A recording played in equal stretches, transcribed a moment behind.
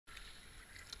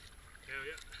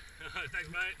Thanks,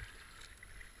 mate.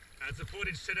 It's a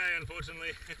portage today,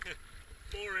 unfortunately.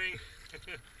 Boring.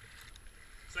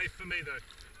 Safe for me, though.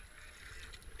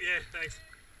 Yeah, thanks.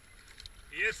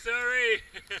 Yes, sirree.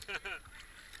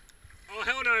 Oh,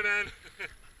 hell no, man.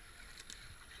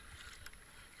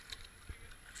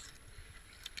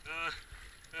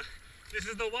 This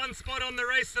is the one spot on the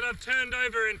race that I've turned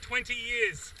over in 20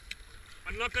 years.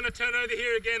 I'm not going to turn over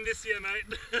here again this year,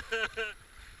 mate.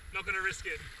 Not going to risk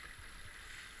it.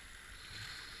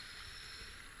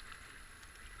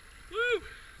 Woo!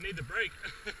 Need the break.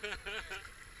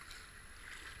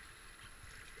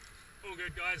 All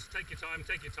good, guys. Take your time.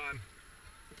 Take your time.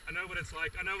 I know what it's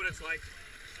like. I know what it's like.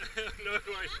 No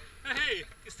worries. Hey,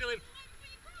 you're still in.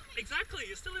 Exactly,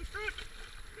 you're still in front.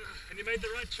 And you made the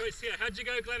right choice here. How'd you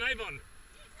go, Glen Avon?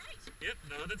 Yeah, Yep,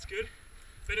 no, that's good.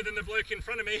 Better than the bloke in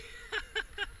front of me.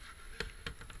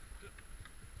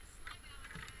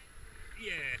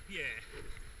 Yeah.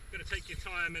 Gotta take your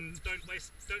time and don't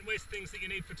waste things that you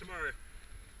need for tomorrow.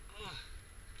 Oh.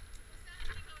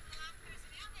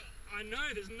 I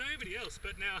know, there's nobody else,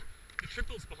 but now the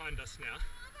triple's behind us now.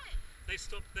 They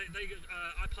stopped,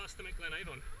 I passed them at Glen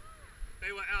Avon.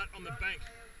 They were out on the bank.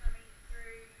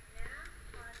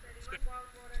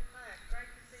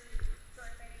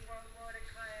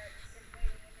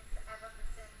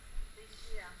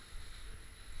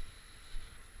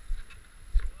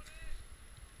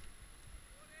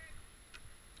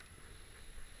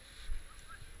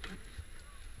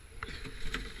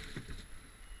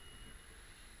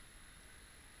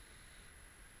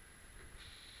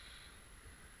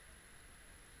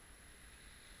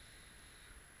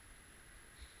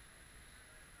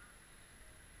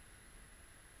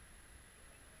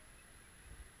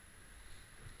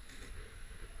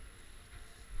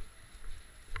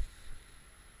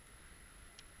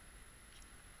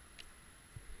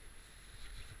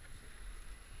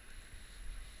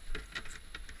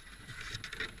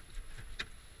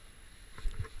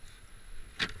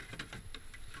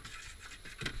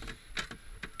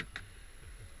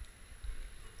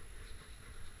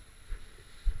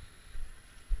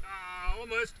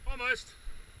 Almost.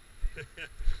 Good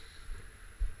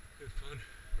fun.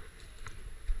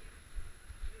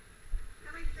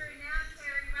 Coming through now,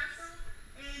 Terry Russell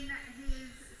in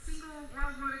his single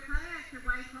world water kayak, the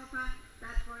wave hopper.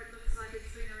 That boat looks like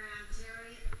it's been around,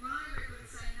 Terry. My record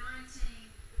say 19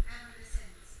 Avon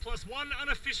descents. Plus one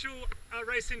unofficial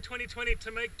race in 2020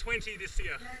 to make 20 this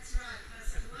year. That's right,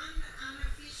 plus one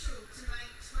unofficial to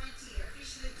make 20,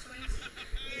 officially 20.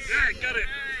 Yeah, got it.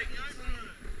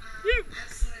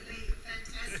 Absolutely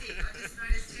fantastic. I just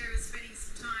noticed Terry was spending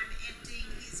some time emptying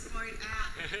his boat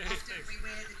out. Often we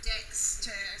wear the decks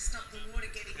to stop the water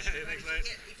getting in. Thanks, But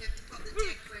if you have to pop the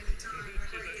deck for any time when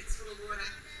it gets full of water,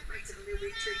 makes it a little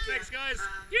bit trickier. Thanks, guys.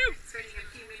 Spending a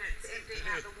few minutes emptying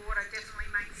out the water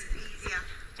definitely makes it easier.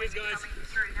 Cheers, guys. Coming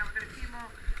through. Now we've got a few more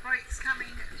boats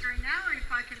coming through now. If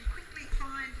I can quickly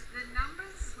find the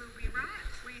numbers, we'll be right.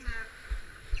 We have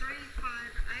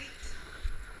 358.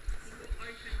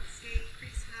 Open ski,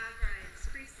 Chris Hargraves.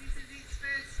 Chris, this is his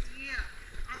first year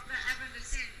up the Avon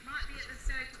descent. Might be at the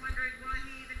stage wondering why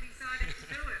he even decided to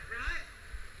do it, right?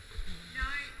 No?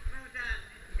 Well done.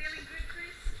 Feeling good,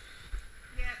 Chris?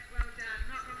 Yeah, well done.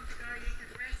 Not long to go. You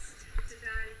can rest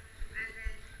today and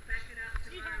then back it up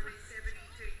tomorrow with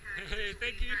 72k. Hey,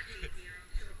 thank you. Much easier,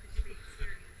 I'm sure, because you'll be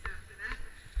experienced after that.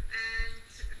 And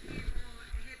a few more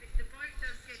heavy. The boat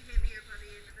does get heavier by the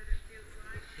end of it, it feels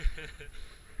like.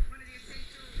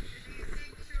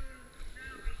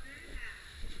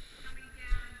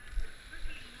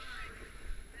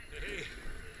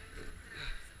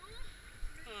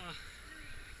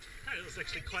 That was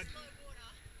actually quite.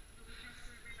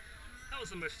 That was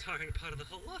the most tiring part of the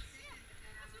whole lot.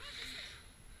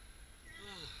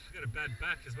 Oh, I got a bad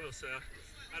back as well, so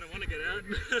I don't want to get out.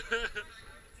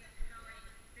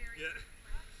 Yeah.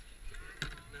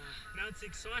 Now it's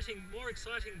exciting. More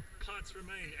exciting parts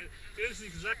remain, and this is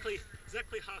exactly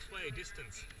halfway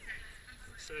distance.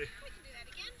 So. We can do that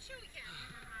again. Sure, we can.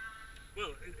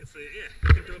 Well, it's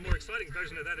we can do a more exciting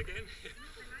version of that again.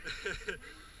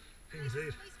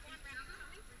 Indeed.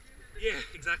 Yeah,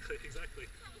 exactly.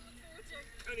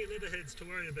 Only leatherheads to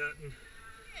worry about. And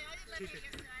Yeah, I did leather yesterday. Pretty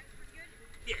good.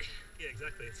 yeah,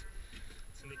 exactly. It's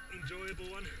an enjoyable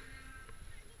one.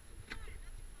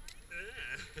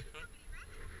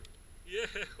 Yeah.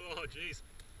 Oh, jeez.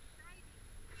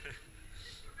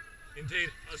 Indeed.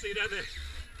 I'll see you down there.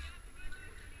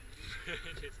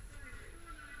 Cheers.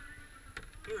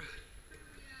 All right.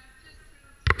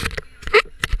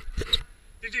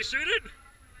 Did you shoot it?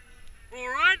 All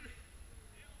right.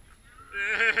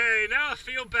 Hey, now I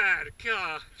feel bad.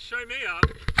 God, show me up.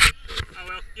 Oh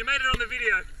well, you made it on the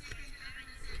video.